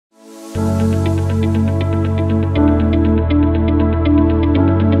My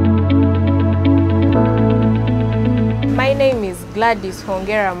name is Gladys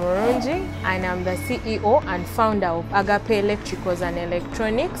Hongera Murungi, and I'm the CEO and founder of Agape Electricals and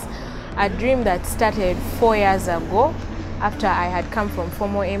Electronics, a dream that started 4 years ago after I had come from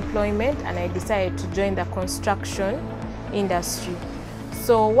formal employment and I decided to join the construction industry.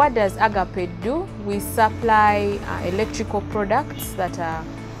 So what does Agape do? We supply electrical products that are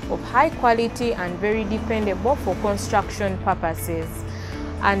of high quality and very dependable for construction purposes.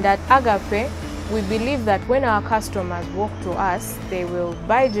 And at Agape, we believe that when our customers walk to us, they will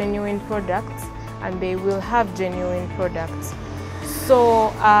buy genuine products and they will have genuine products.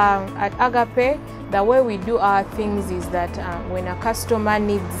 So at Agape, the way we do our things is that when a customer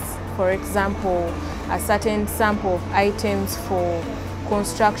needs, for example, a certain sample of items for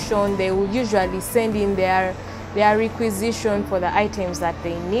construction, they will usually send in their requisition for the items that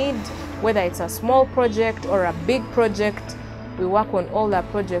they need, whether it's a small project or a big project. We work on all the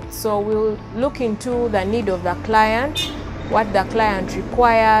projects, so we'll look into the need of the client, what the client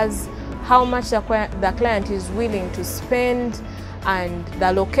requires, how much the client is willing to spend, and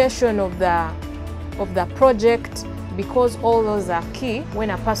the location of the project, because all those are key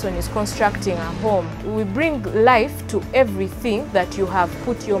when a person is constructing a home. We bring life to everything that you have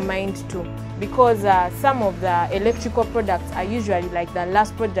put your mind to, because some of the electrical products are usually like the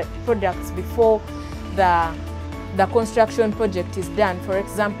last products before the construction project is done. For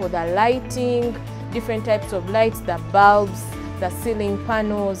example, the lighting, different types of lights, the bulbs, the ceiling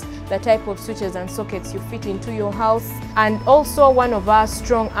panels, the type of switches and sockets you fit into your house. And also one of our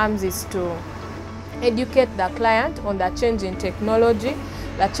strong arms is to educate the client on the change in technology,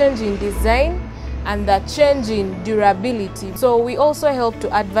 the change in design, and the change in durability. So we also help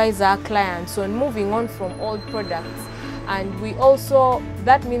to advise our clients on moving on from old products. And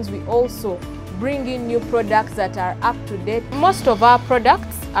that means we also bring in new products that are up to date. Most of our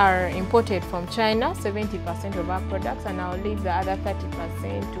products are imported from China, 70% of our products, and I'll leave the other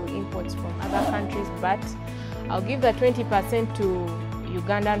 30% to imports from other countries, but I'll give the 20% to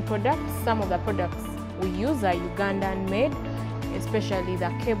Ugandan products. Some of the products we use are Ugandan made, especially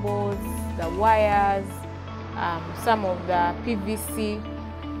the cables, the wires, some of the PVC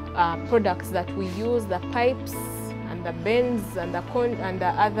products that we use, the pipes, and the bends and the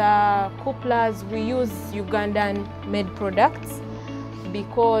other couplers. We use Ugandan made products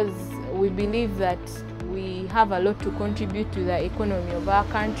because we believe that we have a lot to contribute to the economy of our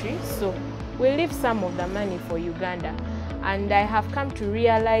country, so we leave some of the money for Uganda. And I have come to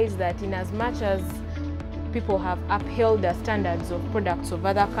realize that in as much as people have upheld the standards of products of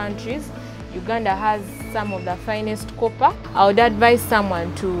other countries, Uganda has some of the finest copper. I would advise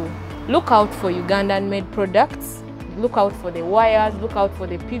someone to look out for Ugandan made products. Look out for the wires, look out for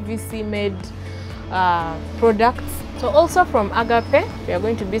the PVC made products. So also from Agape, we are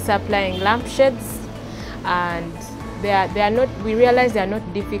going to be supplying lampshades, and we realize they are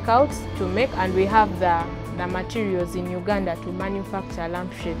not difficult to make, and we have the materials in Uganda to manufacture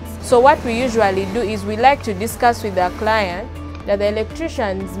lampshades. So what we usually do is we like to discuss with the client that the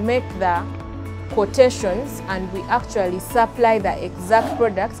electricians make the quotations and we actually supply the exact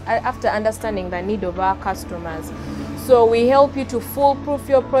products after understanding the need of our customers. So we help you to foolproof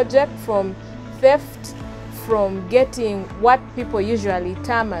your project from theft, from getting what people usually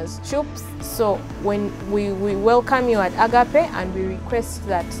term as choops. So when we welcome you at Agape, and we request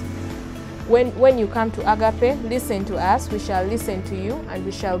that when you come to Agape, listen to us, we shall listen to you, and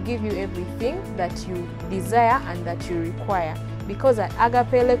we shall give you everything that you desire and that you require. Because at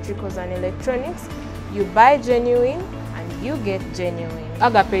Agape Electricals and Electronics, you buy genuine and you get genuine.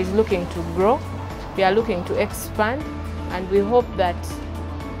 Agape is looking to grow, we are looking to expand, and we hope that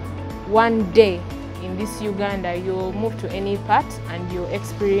one day in this Uganda you'll move to any part and you'll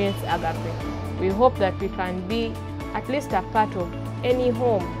experience Agape. We hope that we can be at least a part of any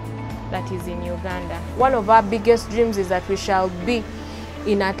home that is in Uganda. One of our biggest dreams is that we shall be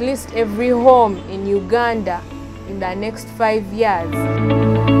in at least every home in Uganda in the next 5 years.